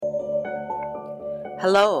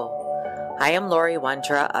Hello, I am Lori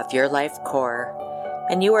Wondra of Your Life Core,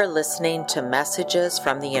 and you are listening to Messages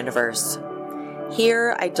from the Universe.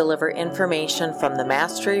 Here I deliver information from the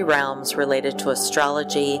mastery realms related to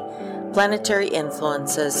astrology, planetary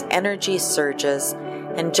influences, energy surges,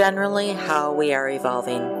 and generally how we are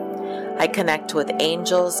evolving. I connect with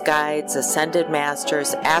angels, guides, ascended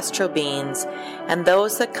masters, astral beings, and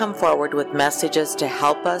those that come forward with messages to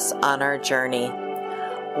help us on our journey.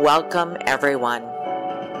 Welcome, everyone.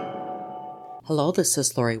 Hello, this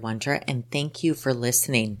is Lori Wondra, and thank you for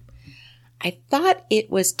listening. I thought it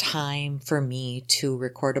was time for me to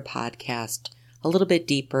record a podcast a little bit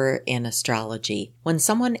deeper in astrology. When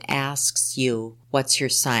someone asks you, what's your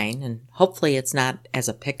sign, and hopefully it's not as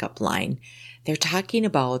a pickup line, they're talking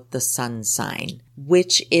about the sun sign,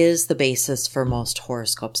 which is the basis for most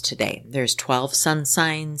horoscopes today. There's 12 sun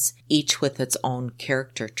signs, each with its own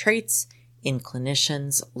character traits,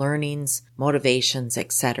 inclinations, learnings, motivations,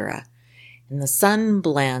 etc. And the sun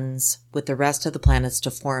blends with the rest of the planets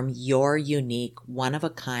to form your unique,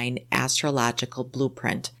 one-of-a-kind astrological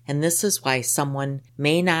blueprint. And this is why someone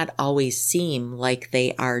may not always seem like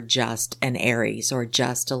they are just an Aries or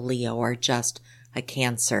just a Leo or just a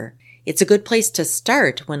Cancer. It's a good place to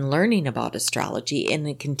start when learning about astrology, and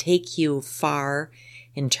it can take you far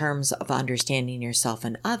in terms of understanding yourself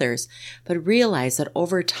and others, but realize that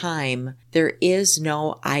over time, there is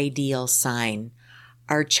no ideal sign.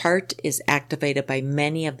 Our chart is activated by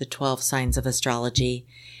many of the 12 signs of astrology.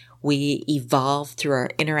 We evolve through our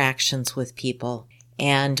interactions with people.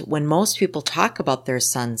 And when most people talk about their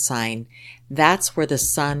sun sign, that's where the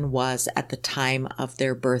sun was at the time of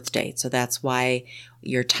their birth date. So that's why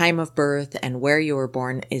your time of birth and where you were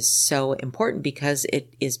born is so important, because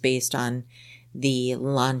it is based on the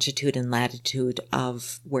longitude and latitude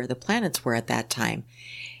of where the planets were at that time.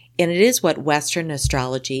 And it is what Western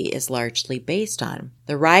astrology is largely based on.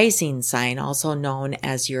 The rising sign, also known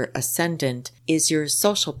as your ascendant, is your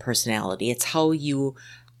social personality. It's how you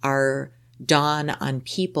are dawn on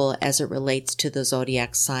people as it relates to the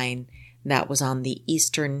zodiac sign that was on the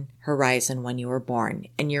eastern horizon when you were born.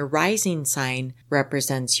 And your rising sign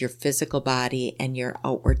represents your physical body and your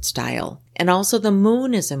outward style. And also the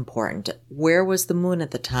moon is important. Where was the moon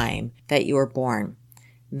at the time that you were born?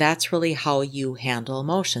 That's really how you handle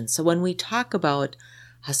emotions. So when we talk about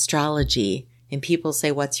astrology and people say,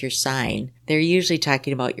 what's your sign? They're usually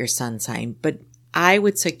talking about your sun sign. But I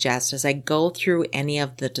would suggest, as I go through any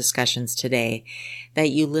of the discussions today,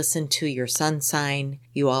 that you listen to your sun sign.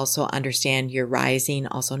 You also understand your rising,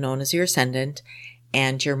 also known as your ascendant,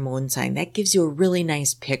 and your moon sign. That gives you a really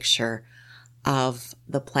nice picture of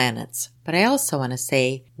the planets. But I also want to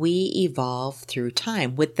say we evolve through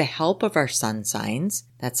time with the help of our sun signs.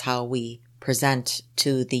 That's how we present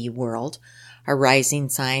to the world. Our rising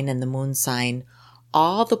sign and the moon sign,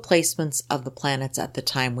 all the placements of the planets at the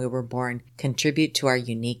time we were born contribute to our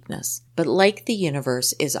uniqueness. But like the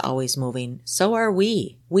universe is always moving, so are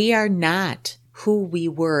we. We are not who we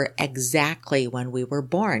were exactly when we were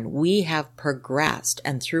born. We have progressed,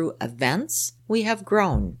 and through events, we have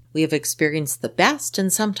grown. We have experienced the best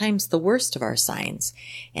and sometimes the worst of our signs.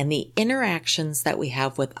 And the interactions that we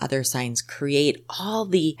have with other signs create all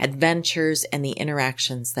the adventures and the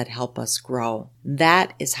interactions that help us grow.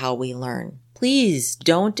 That is how we learn. Please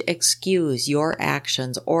don't excuse your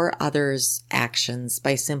actions or others' actions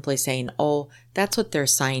by simply saying, oh, that's what their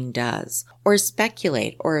sign does. Or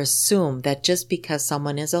speculate or assume that just because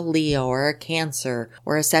someone is a Leo or a Cancer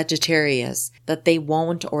or a Sagittarius, that they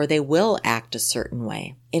won't or they will act a certain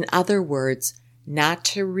way. In other words, not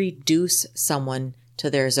to reduce someone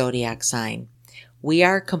to their zodiac sign. We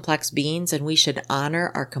are complex beings, and we should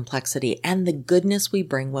honor our complexity and the goodness we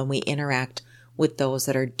bring when we interact with those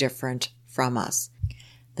that are different from us.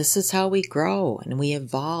 This is how we grow and we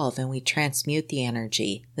evolve and we transmute the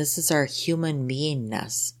energy. This is our human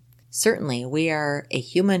beingness. Certainly, we are a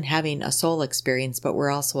human having a soul experience, but we're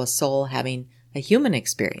also a soul having a human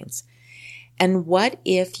experience. And what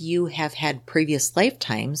if you have had previous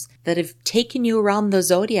lifetimes that have taken you around the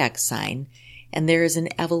zodiac sign, and there is an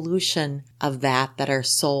evolution of that our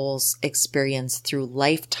souls experience through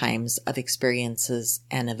lifetimes of experiences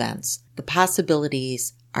and events? The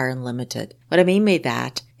possibilities are unlimited. What I mean by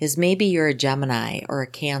that is maybe you're a Gemini or a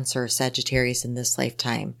Cancer or Sagittarius in this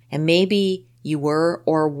lifetime, and maybe you were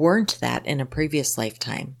or weren't that in a previous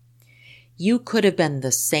lifetime. You could have been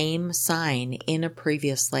the same sign in a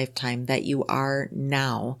previous lifetime that you are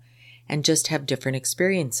now and just have different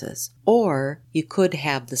experiences. Or you could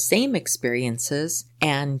have the same experiences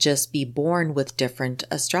and just be born with different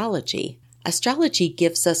astrology. Astrology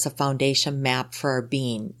gives us a foundation map for our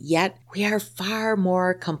being, yet we are far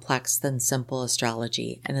more complex than simple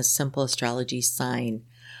astrology and a simple astrology sign.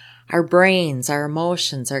 Our brains, our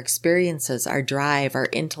emotions, our experiences, our drive, our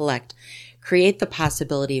intellect create the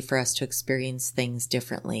possibility for us to experience things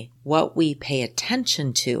differently. What we pay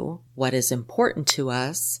attention to, what is important to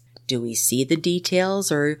us, do we see the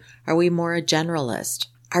details or are we more a generalist?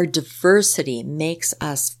 Our diversity makes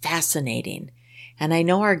us fascinating. And I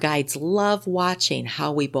know our guides love watching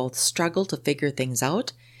how we both struggle to figure things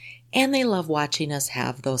out, and they love watching us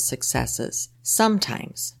have those successes.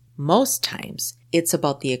 Sometimes, most times, it's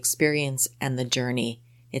about the experience and the journey.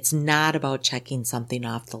 It's not about checking something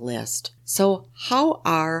off the list. So how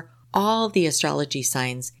are all the astrology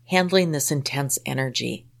signs handling this intense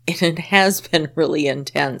energy? And it has been really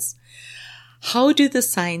intense. How do the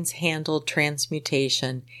signs handle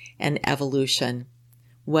transmutation and evolution?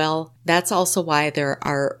 Well, that's also why there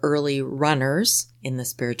are early runners in the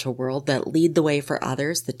spiritual world that lead the way for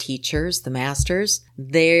others, the teachers, the masters.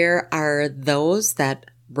 There are those that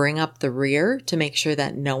bring up the rear to make sure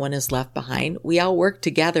that no one is left behind. We all work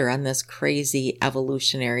together on this crazy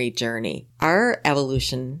evolutionary journey. Our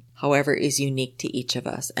evolution, however, is unique to each of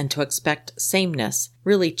us, and to expect sameness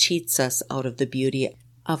really cheats us out of the beauty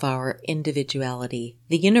of our individuality.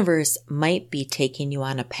 The universe might be taking you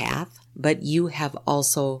on a path, but you have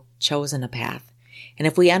also chosen a path. And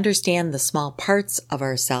if we understand the small parts of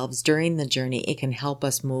ourselves during the journey, it can help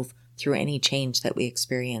us move through any change that we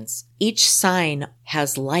experience. Each sign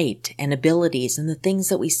has light and abilities and the things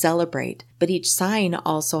that we celebrate, but each sign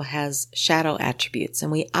also has shadow attributes,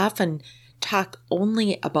 and we often talk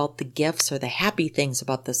only about the gifts or the happy things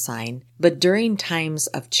about the sign, but during times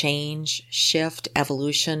of change, shift,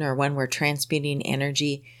 evolution, or when we're transmuting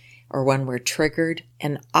energy, or when we're triggered,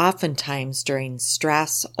 and oftentimes during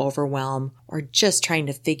stress, overwhelm, or just trying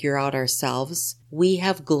to figure out ourselves, we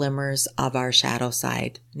have glimmers of our shadow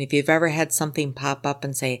side. And if you've ever had something pop up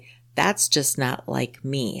and say, that's just not like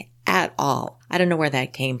me at all, I don't know where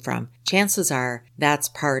that came from, chances are that's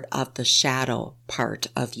part of the shadow part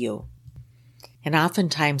of you. And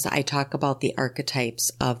oftentimes I talk about the archetypes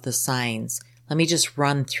of the signs. Let me just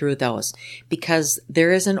run through those because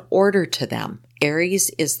there is an order to them. Aries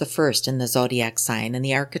is the first in the zodiac sign, and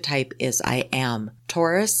the archetype is I am.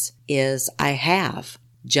 Taurus is I have.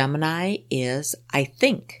 Gemini is I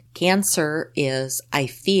think. Cancer is I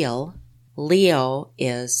feel. Leo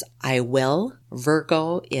is I will.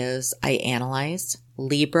 Virgo is I analyze.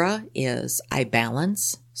 Libra is I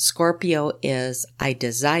balance. Scorpio is I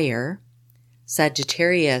desire.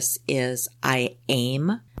 Sagittarius is I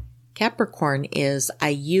aim. Capricorn is I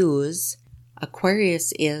use.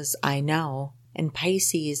 Aquarius is I know. And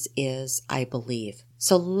Pisces is I believe.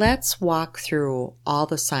 So let's walk through all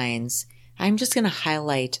the signs. I'm just going to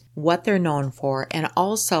highlight what they're known for and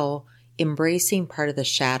also embracing part of the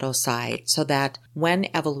shadow side so that when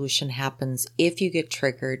evolution happens, if you get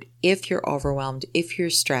triggered, if you're overwhelmed, if you're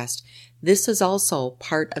stressed, this is also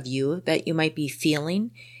part of you that you might be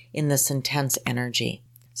feeling in this intense energy.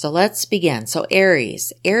 So let's begin. So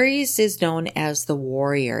Aries. Aries is known as the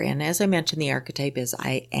warrior. And as I mentioned, the archetype is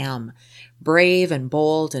I am. Brave and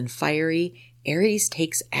bold and fiery, Aries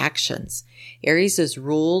takes actions. Aries is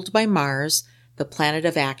ruled by Mars, the planet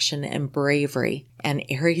of action and bravery. And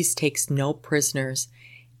Aries takes no prisoners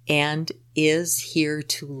and is here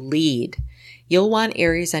to lead. You'll want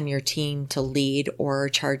Aries on your team to lead or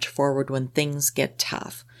charge forward when things get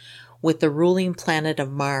tough. With the ruling planet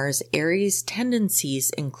of Mars, Aries' tendencies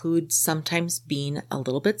include sometimes being a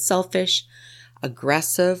little bit selfish,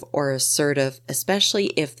 aggressive, or assertive, especially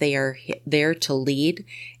if they are there to lead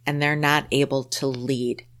and they're not able to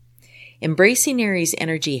lead. Embracing Aries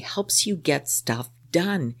energy helps you get stuff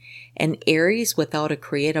done, and Aries without a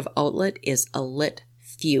creative outlet is a lit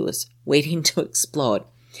fuse waiting to explode.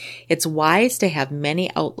 It's wise to have many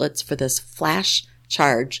outlets for this flash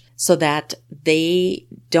charge so that they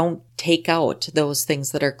don't take out those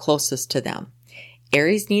things that are closest to them.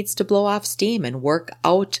 Aries needs to blow off steam and work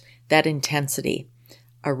out that intensity.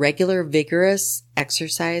 A regular vigorous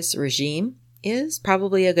exercise regime is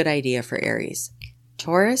probably a good idea for Aries.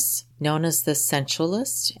 Taurus, known as the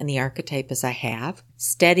sensualist, and the archetype is I have.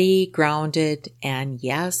 Steady, grounded, and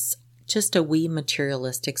yes, just a wee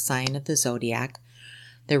materialistic sign of the zodiac.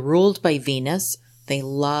 They're ruled by Venus. They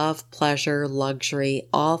love pleasure, luxury,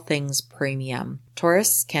 all things premium.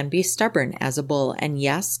 Taurus can be stubborn as a bull and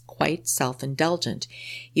yes, quite self-indulgent.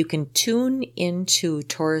 You can tune into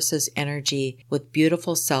Taurus's energy with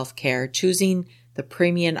beautiful self-care, choosing the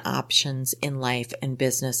premium options in life and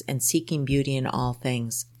business and seeking beauty in all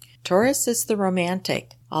things. Taurus is the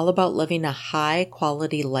romantic, all about living a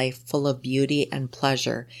high-quality life full of beauty and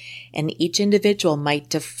pleasure, and each individual might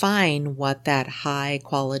define what that high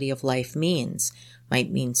quality of life means.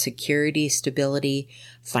 Might mean security, stability,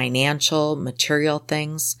 financial, material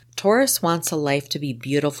things. Taurus wants a life to be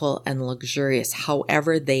beautiful and luxurious,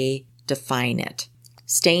 however they define it.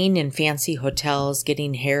 Staying in fancy hotels,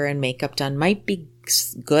 getting hair and makeup done might be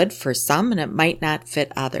good for some, and it might not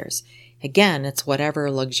fit others. Again, it's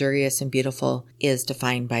whatever luxurious and beautiful is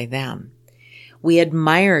defined by them. We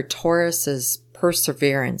admire Taurus's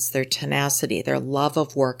perseverance, their tenacity, their love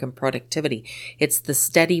of work and productivity. It's the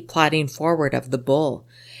steady plodding forward of the bull.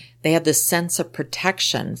 They have this sense of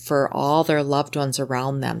protection for all their loved ones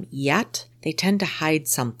around them, yet they tend to hide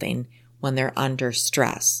something when they're under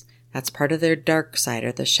stress. That's part of their dark side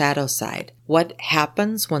or the shadow side. What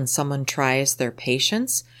happens when someone tries their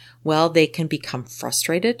patience? Well, they can become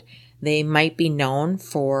frustrated. They might be known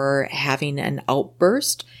for having an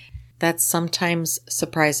outburst that sometimes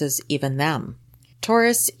surprises even them.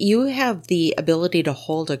 Taurus, you have the ability to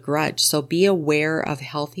hold a grudge, so be aware of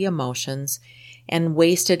healthy emotions and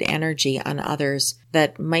wasted energy on others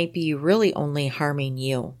that might be really only harming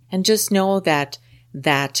you. And just know that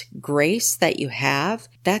grace that you have,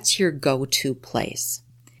 that's your go-to place.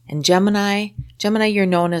 And Gemini, you're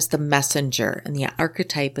known as the messenger, and the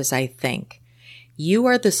archetype is I think. You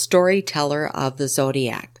are the storyteller of the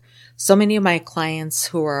zodiac. So many of my clients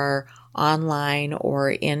who are online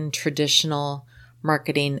or in traditional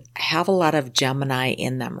marketing have a lot of Gemini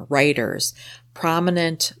in them, writers,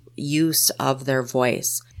 prominent use of their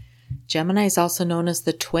voice. Gemini is also known as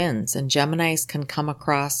the twins, and Geminis can come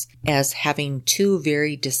across as having two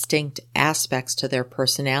very distinct aspects to their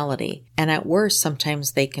personality, and at worst,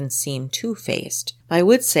 sometimes they can seem two-faced. I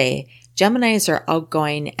would say Geminis are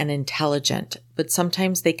outgoing and intelligent, but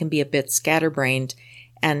sometimes they can be a bit scatterbrained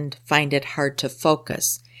and find it hard to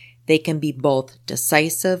focus. They can be both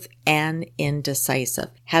decisive and indecisive,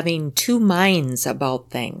 having two minds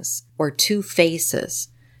about things or two faces.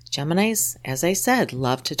 Geminis, as I said,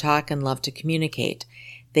 love to talk and love to communicate.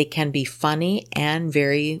 They can be funny and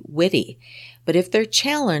very witty, but if they're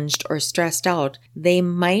challenged or stressed out, they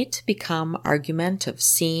might become argumentative,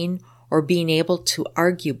 seeing or being able to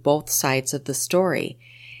argue both sides of the story.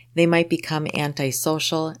 They might become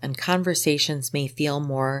antisocial, and conversations may feel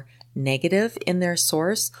more negative in their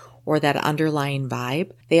source or that underlying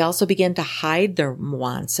vibe. They also begin to hide their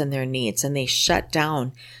wants and their needs, and they shut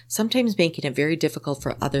down, sometimes making it very difficult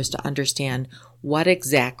for others to understand what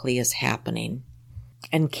exactly is happening.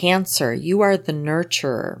 And Cancer, you are the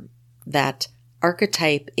nurturer. That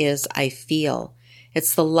archetype is I feel.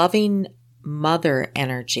 It's the loving mother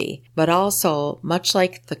energy, but also much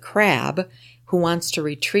like the crab who wants to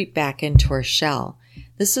retreat back into her shell.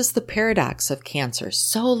 This is the paradox of Cancer,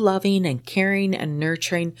 so loving and caring and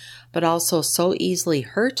nurturing, but also so easily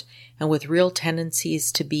hurt and with real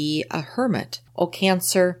tendencies to be a hermit. Oh,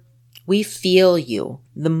 Cancer, we feel you.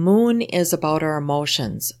 The moon is about our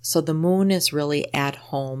emotions, so the moon is really at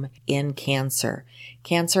home in Cancer.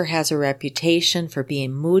 Cancer has a reputation for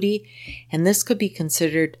being moody, and this could be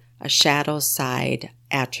considered a shadow side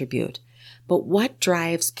attribute. But what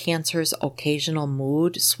drives Cancer's occasional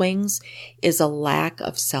mood swings is a lack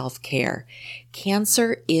of self-care.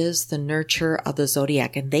 Cancer is the nurturer of the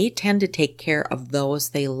zodiac, and they tend to take care of those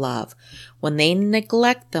they love. When they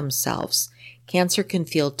neglect themselves, Cancer can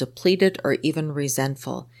feel depleted or even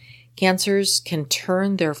resentful. Cancers can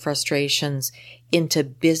turn their frustrations into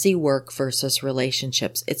busy work versus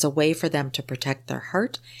relationships. It's a way for them to protect their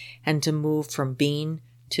heart and to move from being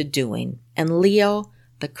to doing. And Leo,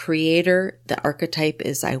 the creator, the archetype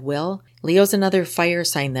is I will. Leo's another fire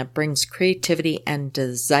sign that brings creativity and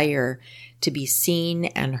desire to be seen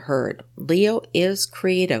and heard. Leo is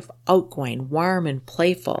creative, outgoing, warm, and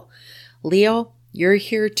playful. Leo, you're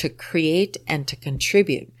here to create and to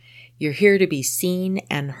contribute. You're here to be seen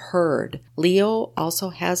and heard. Leo also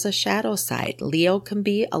has a shadow side. Leo can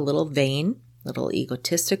be a little vain, a little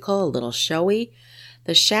egotistical, a little showy.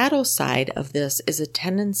 The shadow side of this is a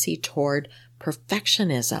tendency toward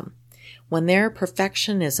perfectionism. When their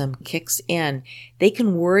perfectionism kicks in, they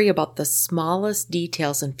can worry about the smallest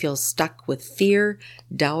details and feel stuck with fear,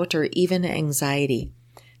 doubt, or even anxiety.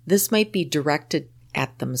 This might be directed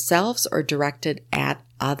at themselves or directed at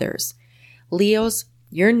others. Leos,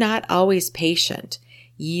 you're not always patient.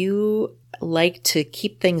 You like to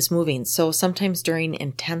keep things moving. So sometimes during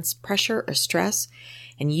intense pressure or stress,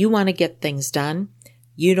 and you want to get things done,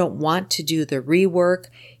 you don't want to do the rework.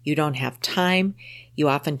 You don't have time. You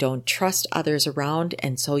often don't trust others around,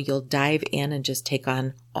 and so you'll dive in and just take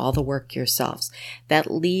on all the work yourselves.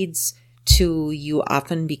 That leads to you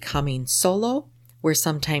often becoming solo, where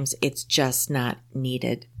sometimes it's just not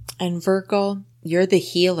needed. And Virgo, you're the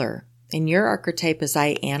healer. In your archetype, as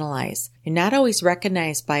I analyze, you're not always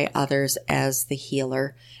recognized by others as the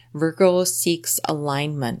healer. Virgo seeks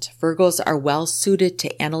alignment. Virgos are well suited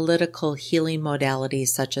to analytical healing modalities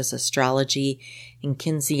such as astrology and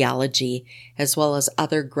kinesiology, as well as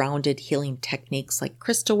other grounded healing techniques like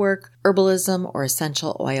crystal work, herbalism, or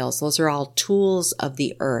essential oils. Those are all tools of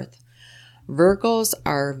the earth. Virgos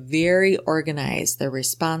are very organized. They're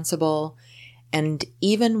responsible. And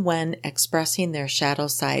even when expressing their shadow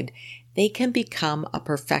side, they can become a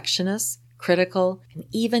perfectionist, critical, and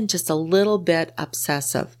even just a little bit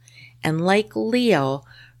obsessive. And like Leo,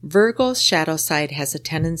 Virgo's shadow side has a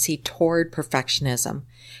tendency toward perfectionism.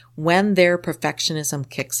 When their perfectionism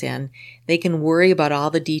kicks in, they can worry about all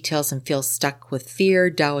the details and feel stuck with fear,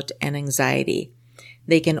 doubt, and anxiety.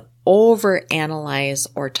 They can overanalyze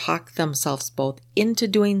or talk themselves both into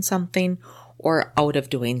doing something or out of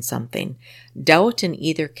doing something. Doubt in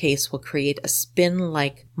either case will create a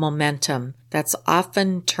spin-like momentum that's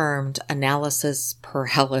often termed analysis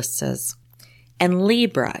paralysis. And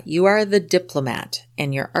Libra, you are the diplomat,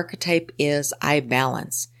 and your archetype is I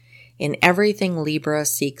balance. In everything, Libra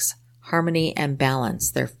seeks harmony and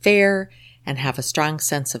balance. They're fair and have a strong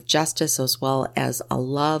sense of justice as well as a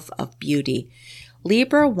love of beauty.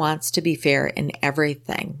 Libra wants to be fair in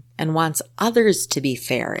everything and wants others to be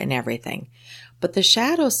fair in everything. But the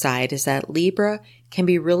shadow side is that Libra can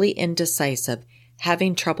be really indecisive,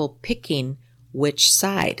 having trouble picking which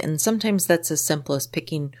side. And sometimes that's as simple as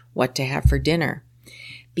picking what to have for dinner.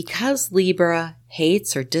 Because Libra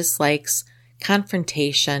hates or dislikes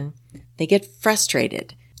confrontation, they get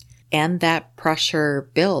frustrated and that pressure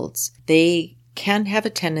builds. They can have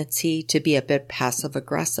a tendency to be a bit passive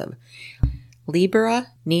aggressive.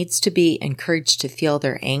 Libra needs to be encouraged to feel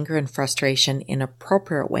their anger and frustration in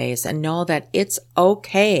appropriate ways and know that it's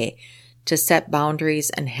okay to set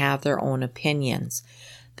boundaries and have their own opinions.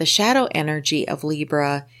 The shadow energy of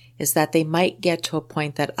Libra is that they might get to a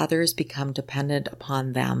point that others become dependent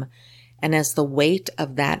upon them. And as the weight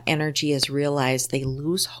of that energy is realized, they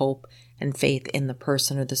lose hope and faith in the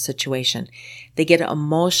person or the situation. They get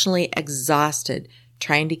emotionally exhausted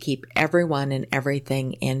trying to keep everyone and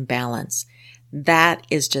everything in balance. That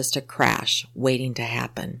is just a crash waiting to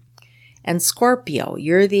happen. And Scorpio,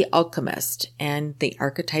 you're the alchemist, and the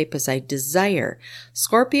archetype is I desire.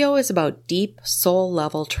 Scorpio is about deep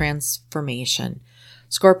soul-level transformation.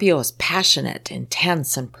 Scorpio is passionate,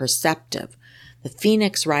 intense, and perceptive. The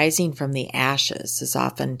phoenix rising from the ashes is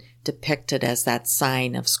often depicted as that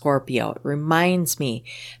sign of Scorpio. It reminds me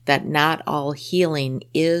that not all healing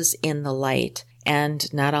is in the light,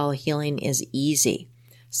 and not all healing is easy.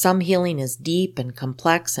 Some healing is deep and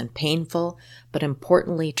complex and painful, but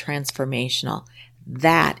importantly transformational.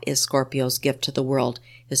 That is Scorpio's gift to the world,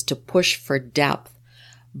 is to push for depth.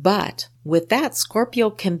 But with that, Scorpio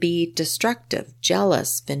can be destructive,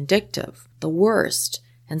 jealous, vindictive, the worst.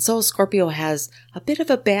 And so Scorpio has a bit of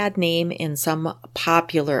a bad name in some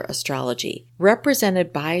popular astrology.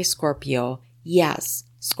 Represented by Scorpio, yes,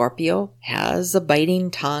 Scorpio has a biting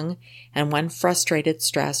tongue, and when frustrated,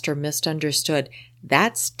 stressed, or misunderstood,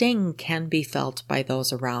 that sting can be felt by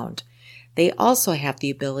those around. They also have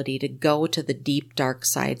the ability to go to the deep, dark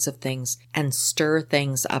sides of things and stir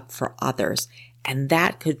things up for others, and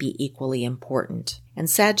that could be equally important. And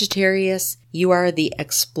Sagittarius, you are the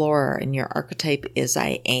explorer, and your archetype is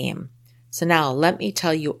I aim. So now let me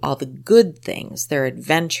tell you all the good things. They're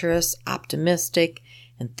adventurous, optimistic,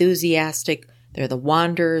 enthusiastic. They're the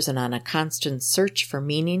wanderers and on a constant search for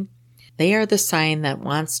meaning. They are the sign that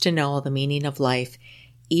wants to know the meaning of life,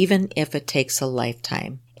 even if it takes a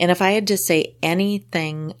lifetime. And if I had to say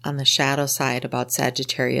anything on the shadow side about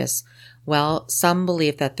Sagittarius, well, some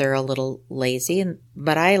believe that they're a little lazy,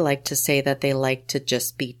 but I like to say that they like to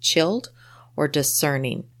just be chilled or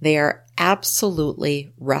discerning. They are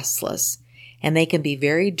absolutely restless, and they can be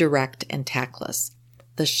very direct and tactless.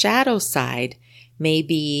 The shadow side may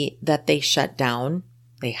be that they shut down,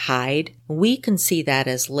 they hide. We can see that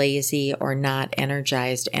as lazy or not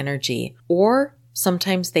energized energy. Or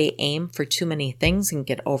sometimes they aim for too many things and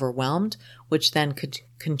get overwhelmed, which then could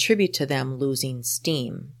contribute to them losing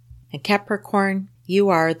steam. And Capricorn, you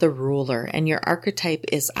are the ruler, and your archetype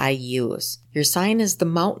is I use. Your sign is the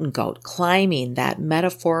mountain goat, climbing that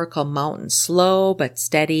metaphorical mountain, slow but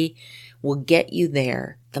steady, will get you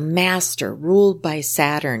there. The master, ruled by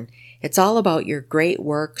Saturn. It's all about your great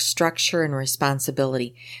work, structure, and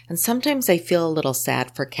responsibility. And sometimes I feel a little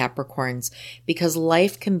sad for Capricorns because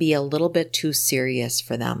life can be a little bit too serious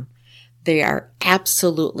for them. They are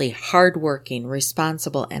absolutely hardworking,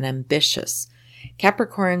 responsible, and ambitious.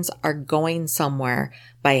 Capricorns are going somewhere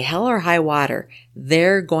by hell or high water.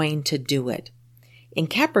 They're going to do it. In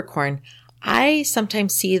Capricorn, I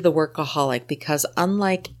sometimes see the workaholic because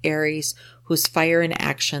unlike Aries, whose fire and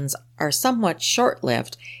actions are somewhat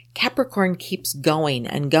short-lived, Capricorn keeps going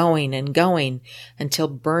and going and going until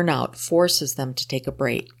burnout forces them to take a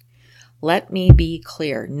break. Let me be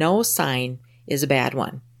clear, no sign is a bad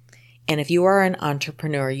one. And if you are an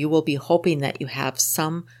entrepreneur, you will be hoping that you have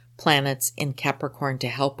some planets in Capricorn to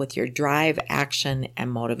help with your drive, action,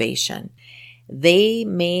 and motivation. They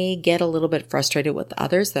may get a little bit frustrated with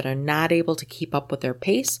others that are not able to keep up with their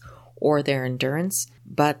pace or their endurance,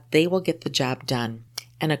 but they will get the job done.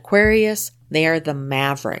 And Aquarius, they are the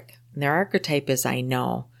maverick. Their archetype is I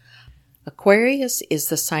know. Aquarius is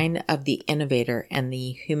the sign of the innovator and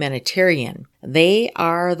the humanitarian. They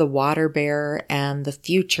are the water bearer and the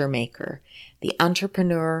future maker, the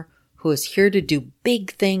entrepreneur who is here to do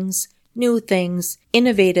big things, new things,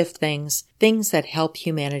 innovative things, things that help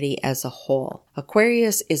humanity as a whole.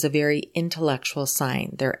 Aquarius is a very intellectual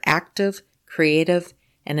sign. They're active, creative,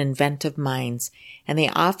 and inventive minds, and they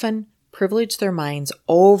often privilege their minds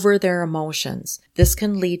over their emotions. This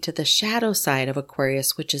can lead to the shadow side of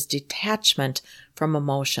Aquarius, which is detachment from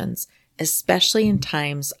emotions, especially in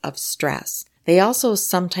times of stress. They also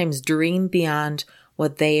sometimes dream beyond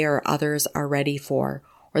what they or others are ready for,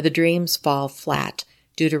 or the dreams fall flat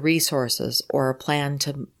due to resources or a plan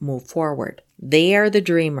to move forward. They are the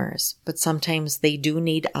dreamers, but sometimes they do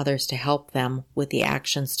need others to help them with the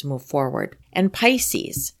actions to move forward. And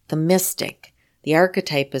Pisces, the mystic, the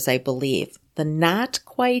archetype is, I believe, the not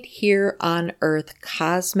quite here on earth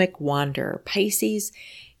cosmic wanderer. Pisces,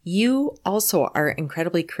 you also are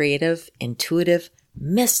incredibly creative, intuitive,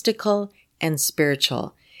 mystical, and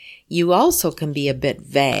spiritual. You also can be a bit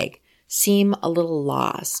vague, seem a little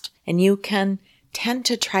lost, and you can tend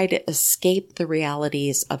to try to escape the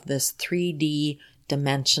realities of this 3D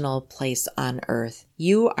dimensional place on earth.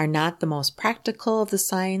 You are not the most practical of the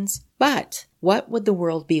signs, but what would the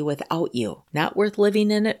world be without you? Not worth living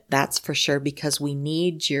in it, that's for sure, because we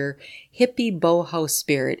need your hippie boho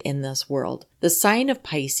spirit in this world. The sign of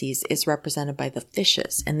Pisces is represented by the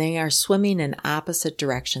fishes, and they are swimming in opposite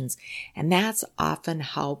directions, and that's often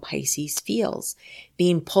how Pisces feels,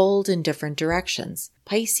 being pulled in different directions.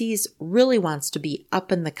 Pisces really wants to be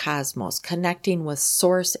up in the cosmos, connecting with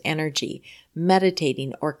source energy,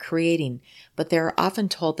 meditating or creating, but they're often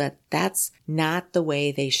told that that's not the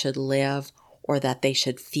way they should live or that they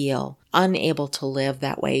should feel, unable to live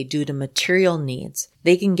that way due to material needs.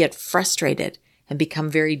 They can get frustrated and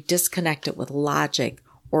become very disconnected with logic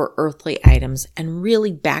or earthly items and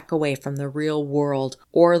really back away from the real world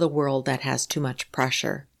or the world that has too much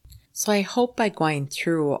pressure. So I hope by going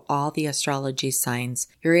through all the astrology signs,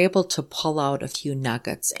 you're able to pull out a few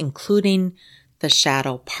nuggets, including the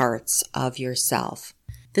shadow parts of yourself.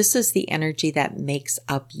 This is the energy that makes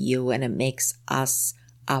up you, and it makes us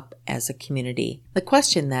up as a community. The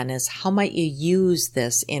question then is, how might you use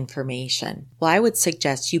this information? Well, I would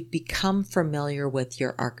suggest you become familiar with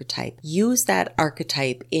your archetype. Use that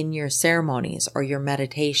archetype in your ceremonies or your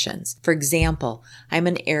meditations. For example, I'm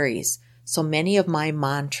an Aries, so many of my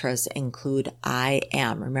mantras include I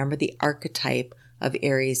am. Remember, the archetype of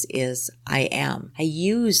Aries is I am. I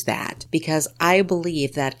use that because I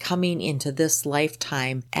believe that coming into this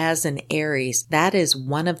lifetime as an Aries, that is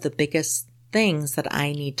one of the biggest things that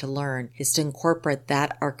I need to learn, is to incorporate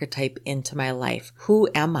that archetype into my life. Who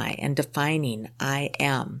am I? And defining I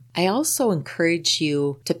am. I also encourage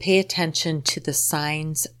you to pay attention to the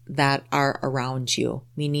signs that are around you,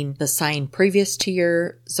 meaning the sign previous to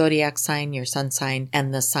your zodiac sign, your sun sign,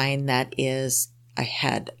 and the sign that is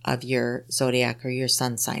ahead of your zodiac or your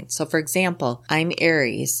sun sign. So for example, I'm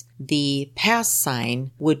Aries. The past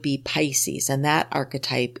sign would be Pisces, and that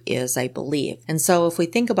archetype is I believe. And so if we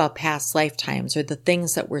think about past lifetimes or the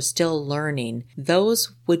things that we're still learning,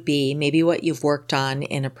 those would be maybe what you've worked on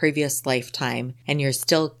in a previous lifetime and you're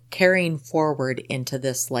still carrying forward into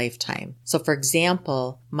this lifetime. So for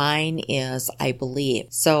example, mine is I believe.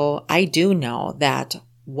 So I do know that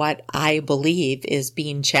what I believe is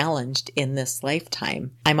being challenged in this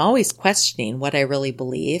lifetime. I'm always questioning what I really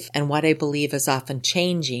believe, and what I believe is often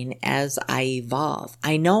changing as I evolve.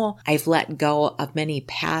 I know I've let go of many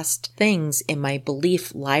past things in my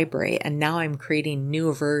belief library, and now I'm creating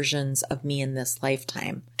new versions of me in this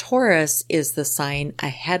lifetime. Taurus is the sign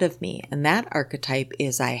ahead of me, and that archetype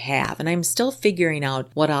is I have. And I'm still figuring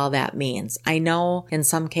out what all that means. I know in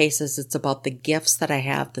some cases it's about the gifts that I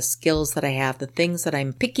have, the skills that I have, the things that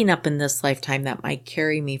I'm picking up in this lifetime that might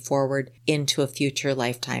carry me forward into a future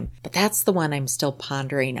lifetime. But that's the one I'm still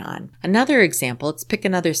pondering on. Another example, let's pick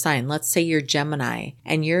another sign. Let's say you're Gemini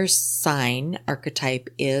and your sign archetype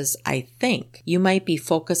is I think. You might be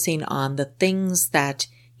focusing on the things that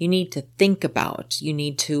you need to think about. You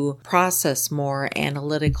need to process more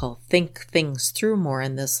analytical, think things through more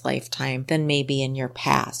in this lifetime than maybe in your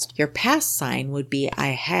past. Your past sign would be I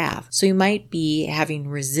have. So you might be having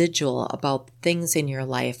residual about things in your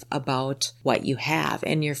life about what you have.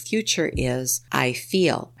 And your future is I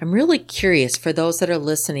feel. I'm really curious for those that are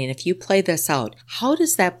listening, if you play this out, how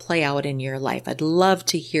does that play out in your life? I'd love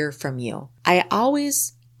to hear from you. I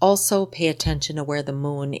always also pay attention to where the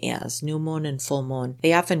moon is, new moon and full moon.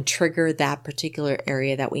 They often trigger that particular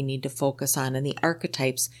area that we need to focus on, and the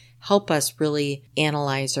archetypes help us really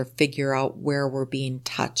analyze or figure out where we're being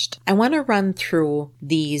touched. I want to run through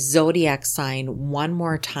the zodiac sign one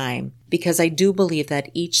more time because I do believe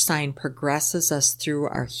that each sign progresses us through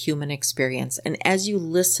our human experience. And as you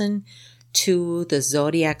listen to the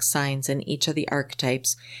zodiac signs in each of the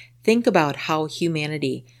archetypes, think about how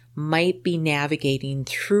humanity might be navigating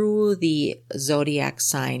through the zodiac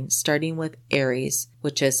sign, starting with Aries,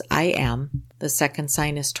 which is I am. The second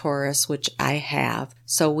sign is Taurus, which I have.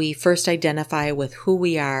 So we first identify with who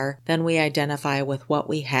we are, then we identify with what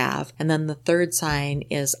we have. And then the third sign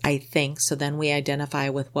is I think. So then we identify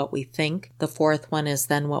with what we think. The fourth one is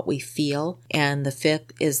then what we feel. And the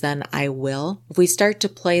fifth is then I will. If we start to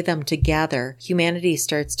play them together, humanity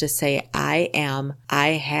starts to say, I am, I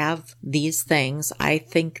have these things, I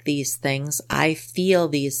think these things, I feel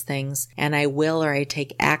these things, and I will or I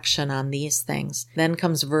take action on these things. Then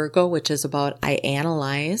comes Virgo, which is about I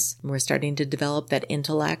analyze. We're starting to develop that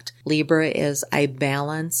intellect. Libra is I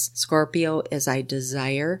balance. Scorpio is I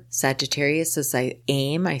desire. Sagittarius is I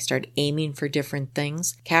aim. I start aiming for different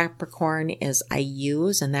things. Capricorn is I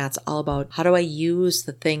use, and that's all about how do I use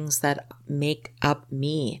the things that make up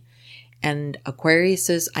me. And Aquarius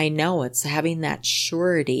is I know. It's having that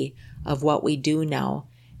surety of what we do know.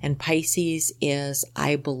 And Pisces is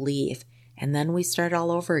I believe. And then we start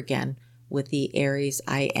all over again with the Aries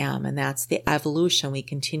I am, and that's the evolution we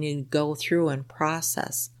continue to go through and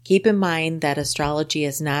process. Keep in mind that astrology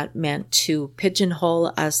is not meant to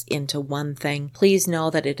pigeonhole us into one thing. Please know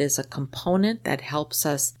that it is a component that helps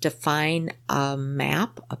us define a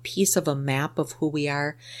map, a piece of a map of who we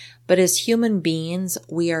are. But as human beings,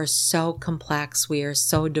 we are so complex, we are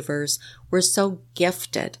so diverse, we're so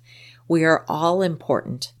gifted. We are all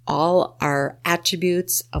important. All our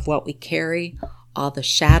attributes of what we carry, all the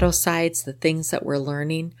shadow sides, the things that we're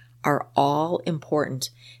learning are all important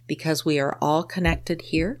because we are all connected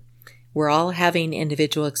here. We're all having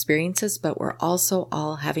individual experiences, but we're also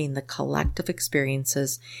all having the collective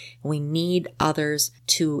experiences. We need others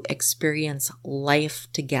to experience life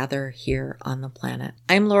together here on the planet.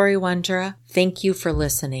 I'm Lori Wondra. Thank you for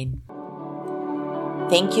listening.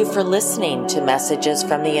 Thank you for listening to Messages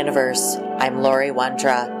from the Universe. I'm Lori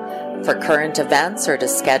Wondra. For current events or to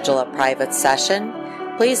schedule a private session,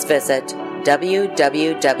 please visit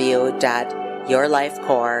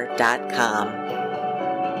www.yourlifecore.com.